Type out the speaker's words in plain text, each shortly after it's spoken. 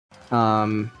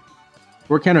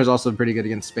Word Counter is also pretty good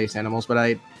against space animals, but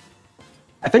I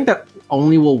think that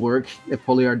only will work if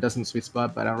polear doesn't sweet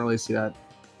spot, but I don't really see that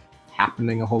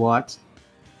happening a whole lot.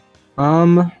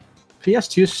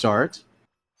 PS2 start.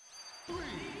 3,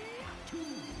 2,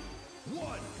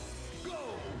 1, go!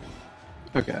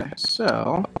 Okay,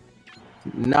 so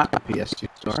not a PS2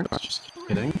 start. Just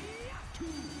kidding. 2,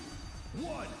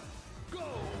 1, go!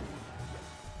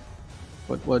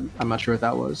 What? I'm not sure what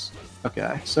that was.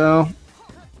 Okay, so.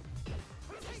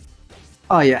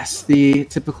 Oh yes, the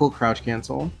typical crouch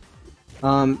cancel.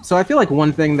 So I feel like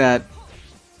one thing that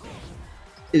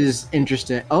is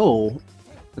interesting. Oh,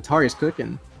 Atari's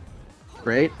cooking.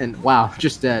 Great, and wow,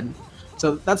 just dead.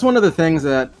 So that's one of the things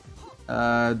that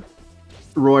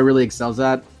Roy really excels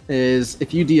at, is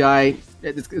if you DI,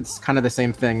 it's kind of the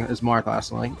same thing as Marth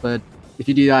last night, but if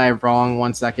you DI wrong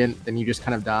 1 second, then you just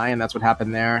kind of die, and that's what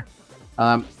happened there.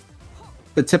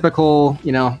 The typical,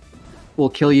 will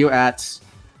kill you at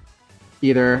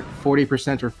either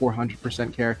 40% or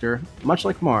 400% character, much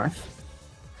like Marth.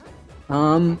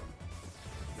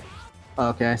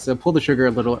 Okay, so pull the trigger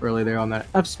a little early there on that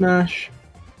F smash.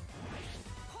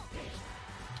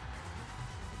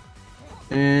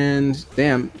 And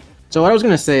damn. So what I was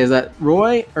gonna say is that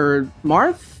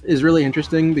Marth is really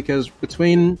interesting because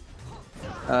between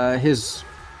his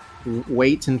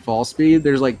weight and fall speed,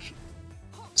 there's like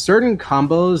certain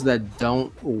combos that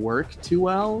don't work too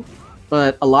well,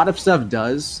 but a lot of stuff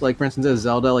does. Like for instance, as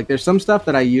Zelda, like there's some stuff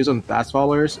that I use on fast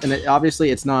fallers, and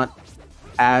obviously it's not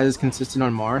as consistent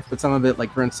on Marth, but some of it,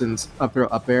 like for instance, up throw,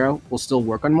 up arrow, will still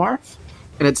work on Marth,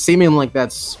 and it's seeming like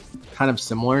that's kind of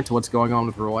similar to what's going on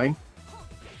with Roy,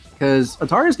 because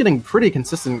Atari is getting pretty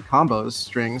consistent combos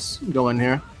strings going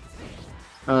here.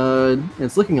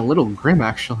 It's looking a little grim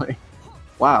actually.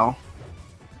 Wow,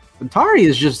 Atari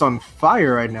is just on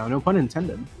fire right now, no pun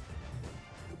intended.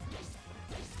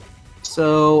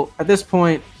 So at this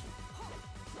point,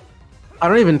 I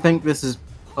don't even think this is.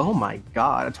 Oh my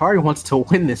god, Atari wants to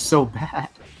win this so bad.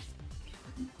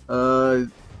 I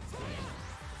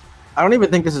don't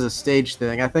even think this is a stage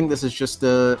thing. I think this is just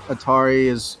Atari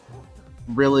is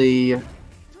really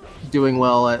doing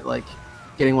well at like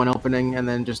getting one opening and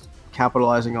then just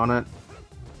capitalizing on it.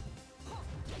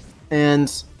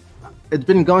 And it's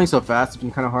been going so fast, it's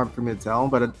been kind of hard for me to tell,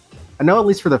 but I know at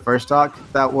least for the first stock,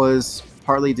 that was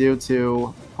partly due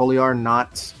to polear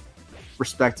not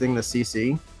respecting the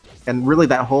CC. And really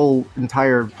that whole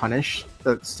entire punish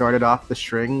that started off the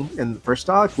string in the first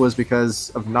stock was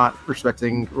because of not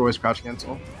respecting Roy's crouch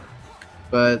cancel.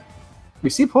 But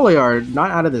we see polear not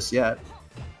out of this yet.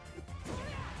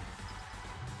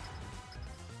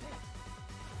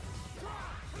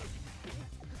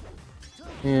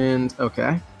 And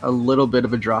okay, a little bit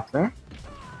of a drop there.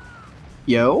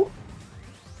 Yo.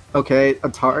 Okay,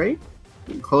 Atari,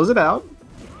 close it out.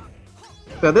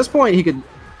 So at this point he could,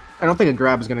 I don't think a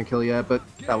grab is going to kill yet, but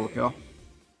that will kill.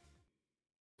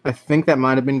 I think that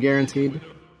might have been guaranteed.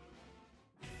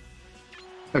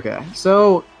 Okay,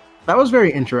 so that was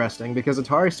very interesting because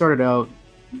Atari started out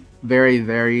very,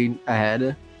 very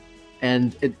ahead,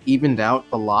 and it evened out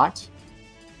a lot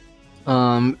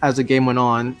as the game went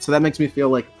on. So that makes me feel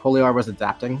like polear was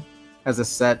adapting as the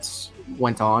sets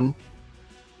went on.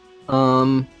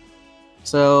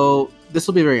 So this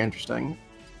will be very interesting.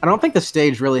 I don't think the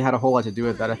stage really had a whole lot to do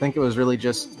with that. I think it was really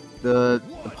just the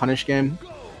punish game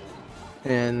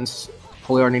and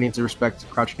polear needing to respect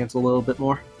crouch cancel a little bit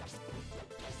more.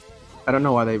 I don't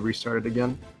know why they restarted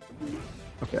again.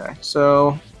 Okay,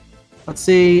 so let's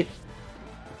see.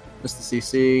 Just the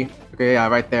CC. Okay, yeah,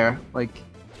 right there. Like,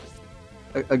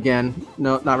 again,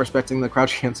 no, not respecting the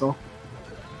crouch cancel.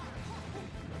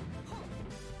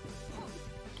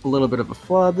 A little bit of a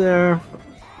flub there.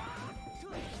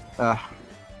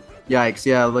 Yikes,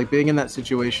 yeah, like being in that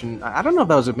situation, I don't know if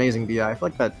that was amazing DI. I feel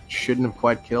like that shouldn't have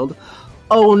quite killed.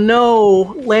 Oh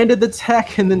no! Landed the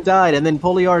tech and then died, and then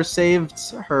polear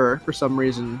saved her for some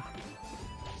reason.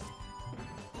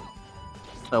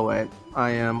 Oh wait,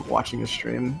 I am watching a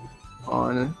stream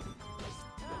on...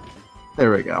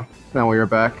 There we go. Now we are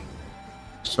back.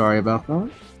 Sorry about that.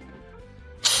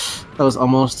 That was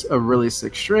almost a really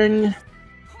sick string.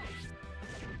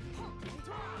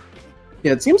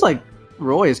 Yeah, it seems like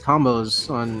Roy's combos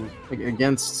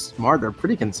against Marth are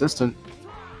pretty consistent.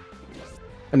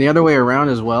 And the other way around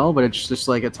as well, but it's just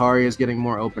like Atari is getting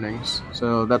more openings.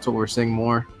 So that's what we're seeing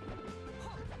more.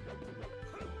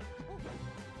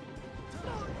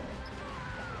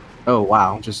 Oh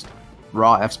wow, just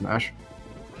raw F smash.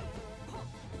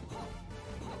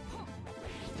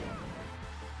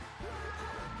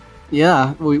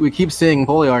 Yeah, we keep seeing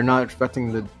polear not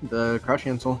expecting the crush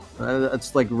cancel.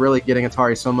 It's like really getting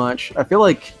Atari so much. I feel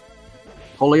like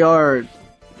polear.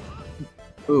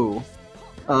 Ooh,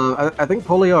 I think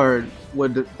polear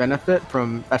would benefit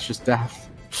from that's just death.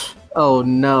 Oh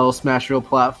no, Smash Real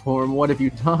platform. What have you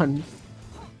done?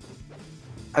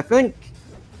 I think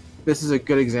this is a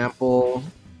good example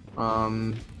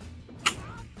of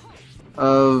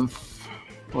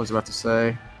what was I about to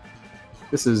say.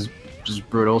 This is just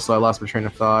brutal, so I lost my train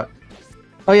of thought.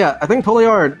 Oh yeah, I think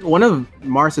polear, one of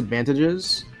Marth's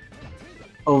advantages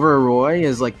over Roy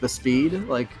is like the speed.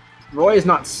 Like Roy is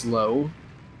not slow,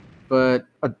 but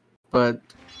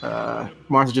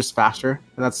Marth is just faster,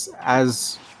 and that's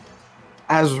as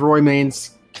Roy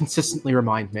mains consistently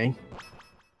remind me.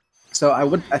 So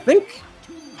I think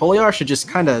polear should just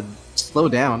kind of slow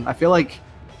down. I feel like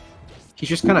he's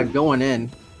just kind of going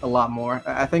in a lot more.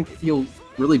 I think he'll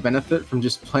really benefit from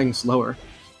just playing slower.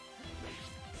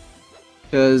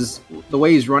 Because the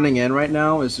way he's running in right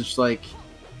now is just like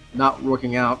not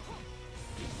working out.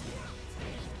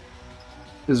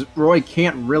 Because Roy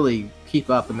can't really keep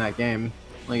up in that game.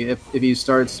 Like if he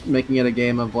starts making it a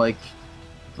game of like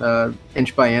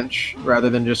inch by inch rather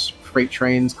than just freight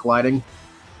trains colliding.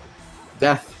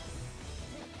 Death.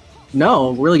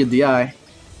 No, really good DI.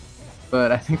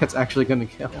 But I think that's actually going to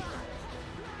kill.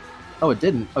 Oh, it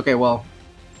didn't. Okay, well,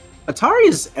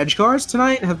 Atari's edge guards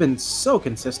tonight have been so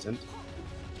consistent.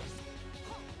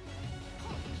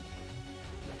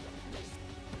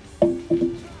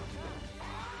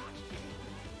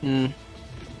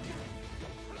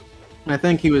 I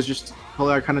think he was just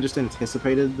polear kind of just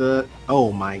anticipated the.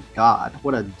 Oh my god!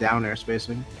 What a down air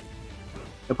spacing.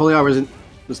 The polear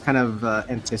was kind of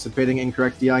anticipating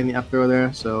incorrect DI in the up throw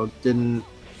there, so didn't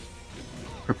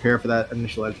prepare for that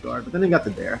initial edge guard. But then he got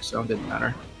the dare, so it didn't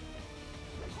matter.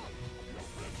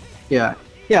 Yeah,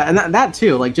 yeah, and that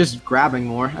too, like just grabbing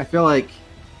more. I feel like,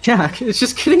 yeah, it's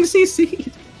just getting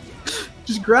CC'd.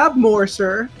 Just grab more,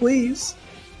 sir, please.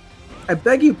 I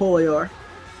beg you, polear.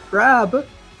 Grab.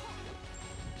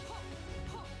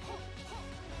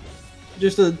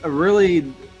 Just a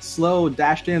really slow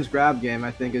dash dance grab game,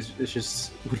 I think, is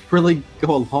just would really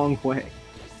go a long way.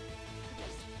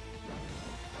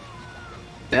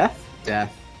 Death?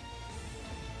 Death.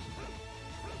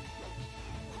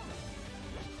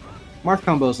 Marth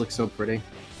combos look so pretty.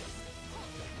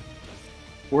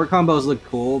 War combos look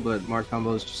cool, but Marth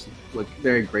combos just look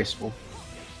very graceful.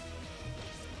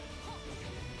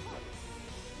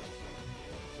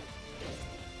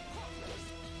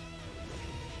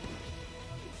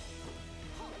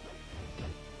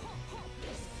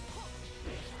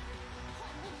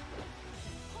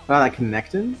 Wow, that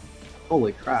connected?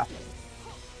 Holy crap.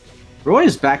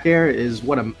 Roy's back air is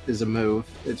is a move.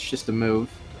 It's just a move.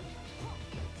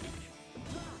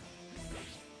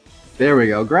 There we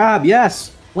go. Grab,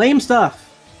 yes! Lame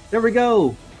stuff! There we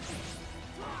go!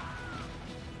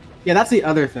 Yeah, that's the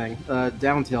other thing.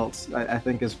 Down tilt, I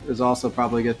think, is also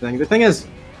probably a good thing. The thing is,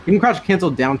 you can crouch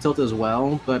cancel down tilt as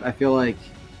well, but I feel like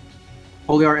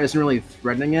polear isn't really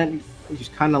threatening it. He's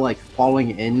just kind of like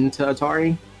falling into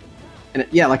Atari. And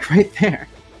yeah, like right there.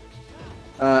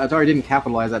 Atari didn't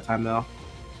capitalize that time though.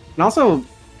 And also,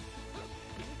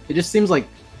 it just seems like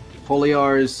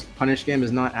polear's punish game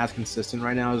is not as consistent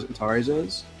right now as Atari's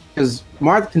is. Because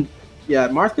Marth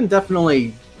can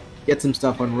definitely get some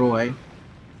stuff on Roy.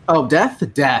 Oh, death?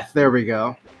 Death. There we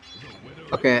go.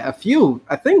 Okay, I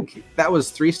think that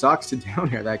was 3 stocks to down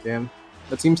here that game.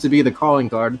 That seems to be the calling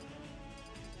card.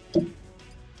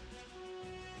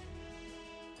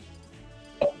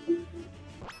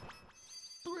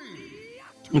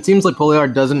 It seems like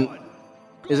polear isn't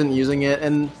using it,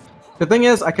 and the thing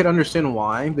is, I could understand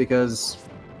why, because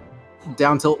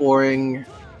down tilting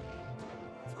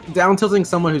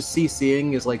someone who's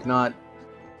CCing is like not,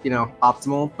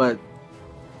 optimal, but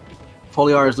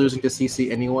polear is losing to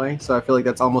CC anyway, so I feel like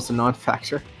that's almost a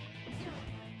non-factor.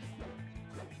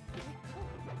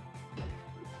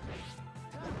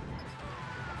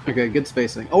 Okay, good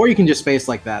spacing. Or you can just space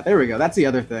like that. There we go. That's the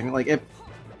other thing. Like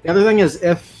the other thing is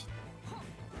if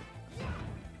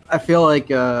I feel like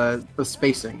the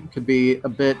spacing could be a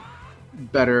bit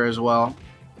better as well,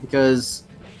 because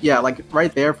yeah, like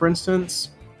right there, for instance,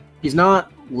 he's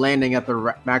not landing at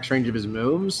the max range of his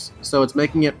moves, so it's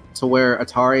making it to where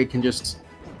Atari can just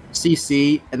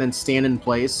CC and then stand in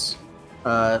place,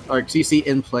 or CC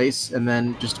in place and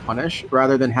then just punish,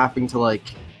 rather than having to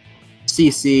like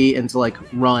CC and to like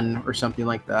run or something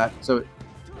like that. So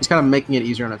he's kind of making it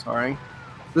easier on Atari.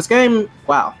 This game,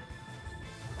 wow.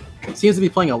 It seems to be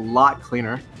playing a lot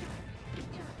cleaner. .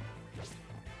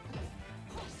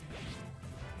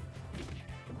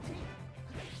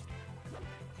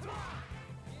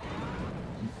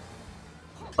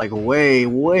 Like, way,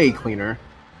 way cleaner.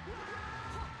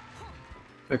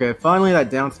 Okay, finally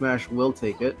that down smash will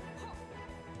take it.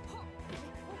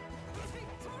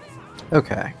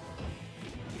 Okay.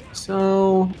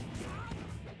 So...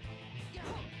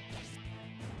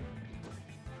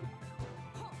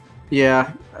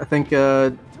 yeah, I think,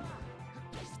 ooh.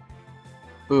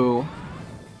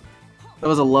 That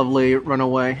was a lovely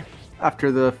runaway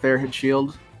after the fair hit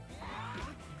shield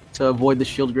to avoid the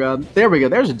shield grab. There we go,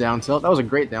 there's a down tilt. That was a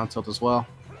great down tilt as well.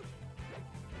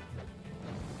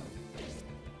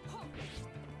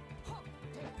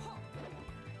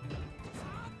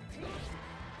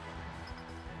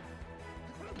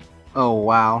 Oh,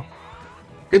 wow.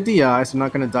 Good DI, so I'm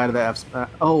not going to die to the F smash.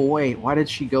 Oh, wait, why did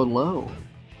she go low?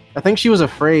 I think she was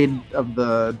afraid of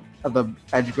the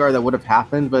edge guard that would have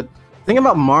happened, but the thing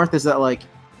about Marth is that, like,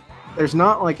 there's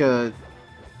not, like, a...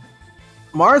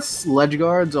 Marth's ledge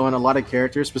guards on a lot of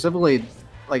characters, specifically,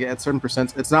 like, at certain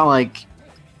percents, it's not like...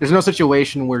 There's no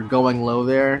situation where going low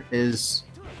there is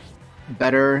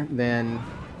better than...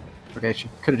 Okay, she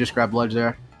could have just grabbed ledge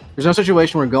there. There's no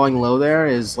situation where going low there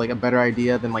is, like, a better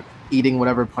idea than, like, eating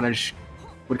whatever punish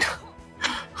would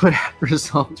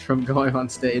result from going on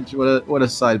stage. What a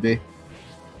side B.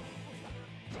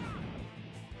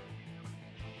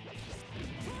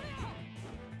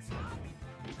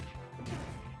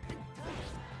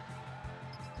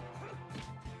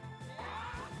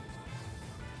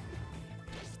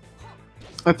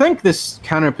 I think this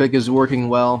counter pick is working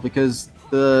well because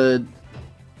it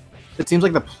seems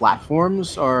like the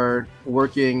platforms are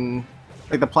working,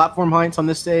 like the platform heights on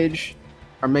this stage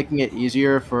are making it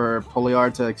easier for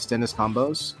polear to extend his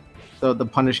combos. So the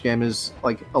punish game is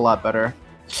like a lot better.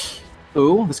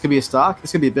 Ooh, this could be a stock.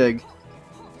 This could be big.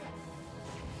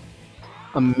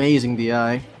 Amazing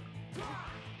DI.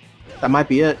 That might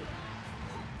be it.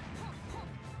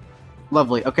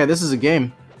 Lovely. Okay, this is a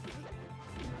game.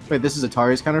 Wait, this is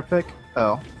Atari's counter pick?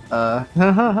 Oh. Yeah,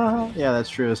 that's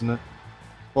true, isn't it?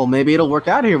 Well, maybe it'll work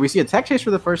out here. We see a tech chase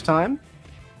for the first time.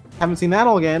 Haven't seen that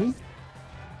all game.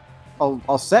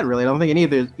 All set, really. I don't think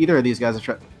either of these guys are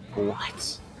trying.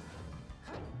 What?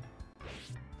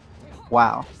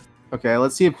 Wow. Okay,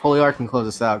 let's see if polear can close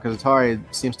this out, because Atari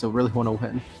seems to really want to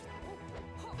win.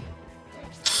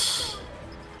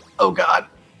 Oh, God.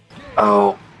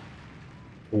 Oh.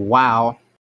 Wow.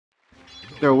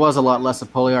 There was a lot less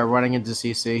of polear running into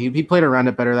CC. He played around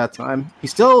it better that time. He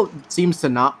still seems to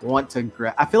not want to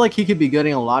grab. I feel like he could be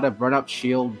getting a lot of run-up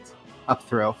shield up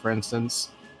throw, for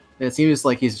instance. It seems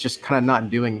like he's just kind of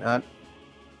not doing that.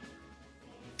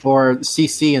 Or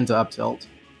CC into up tilt.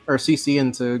 Or CC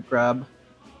into grab.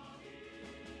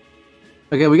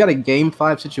 Okay, we got a game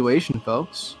 5 situation,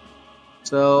 folks.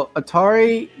 So,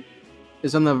 Atari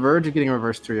is on the verge of getting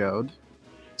reverse 3-0'd.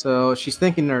 So, she's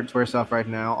thinking to herself right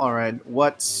now, alright,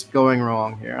 what's going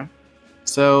wrong here?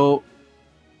 So,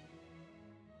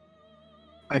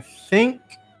 I think...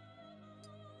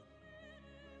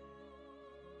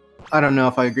 I don't know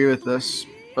if I agree with this,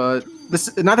 but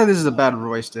this, not that this is a bad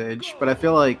Roy stage, but I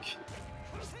feel like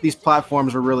these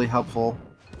platforms are really helpful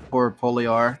for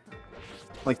polear,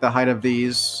 like the height of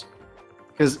these.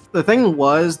 Because the thing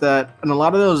was that in a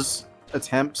lot of those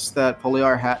attempts that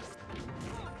polear had,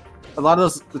 I'm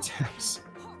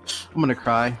gonna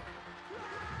cry.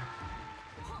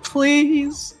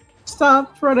 Please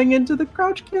stop running into the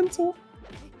crouch cancel.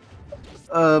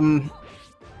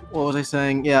 What was I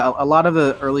saying? Yeah, a lot of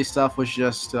the early stuff was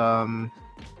just, how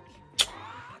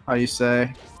do you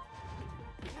say?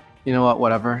 You know what,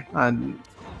 whatever.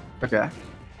 Okay.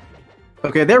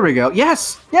 Okay, there we go.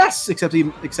 Yes! Yes! Except he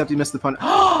missed the pun.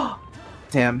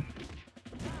 Damn.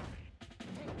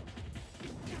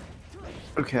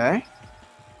 Okay.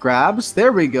 Grabs?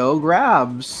 There we go,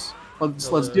 grabs.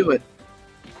 Let's do it.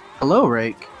 Hello,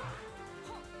 Rake.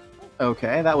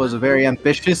 Okay, that was a very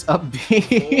ambitious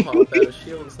upbeat. Oh, that was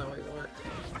shield is not what I want.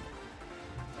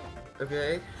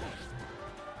 Okay.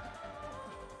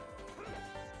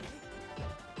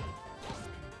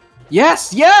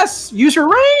 Yes, yes! Use your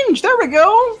range! There we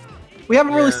go! We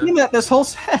haven't really seen that this whole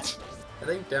set. I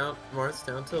think Marth's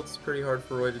down tilt is pretty hard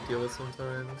for Roy to deal with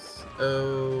sometimes.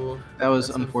 Oh, that was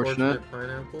that's unfortunate.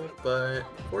 Pineapple, but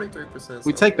 43%.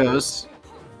 We take those.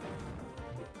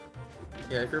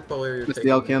 Yeah, if you're polear, you're It's taking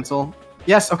the L cancel.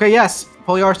 Yes, okay, yes!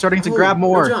 Polear starting to grab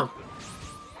more. Good jump.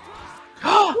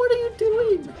 What are you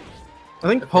doing? I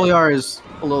think Polear is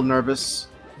a little nervous.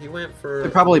 He went for. They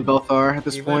probably both are at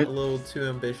this he point. Went a little too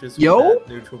ambitious. Yo! With that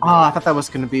neutral Ah, I thought that was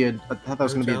gonna be a. I thought that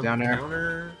was gonna be a jump down air.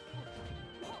 Counter.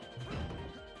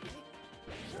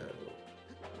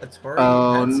 Atari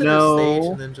Oh had center no!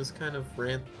 stage and then just kind of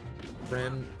ran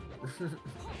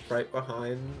right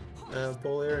behind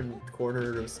polear and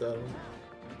cornered himself.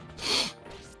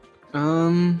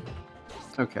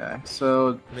 Okay,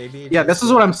 so Maybe. yeah, this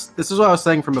is what I was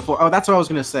saying from before. Oh, that's what I was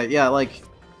gonna say. Yeah, like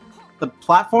the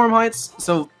platform heights.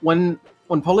 So when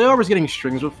Polio was getting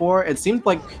strings before, it seemed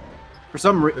like for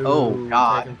some reason. Oh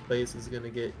god, Second place is gonna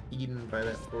get eaten by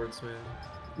that swordsman.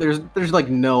 there's like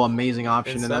no amazing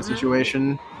option And in that somehow-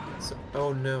 situation.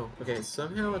 oh no. Okay,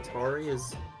 somehow Atari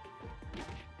is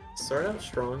started out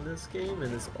strong this game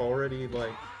and is already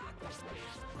like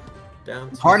down.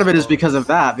 Part of it is because of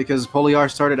that, because Poliar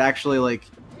started actually like.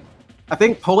 I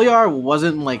think Poliar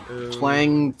wasn't like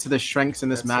playing to the strengths in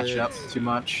this That's matchup it. too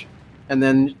much, and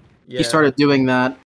then Yeah. he started doing that.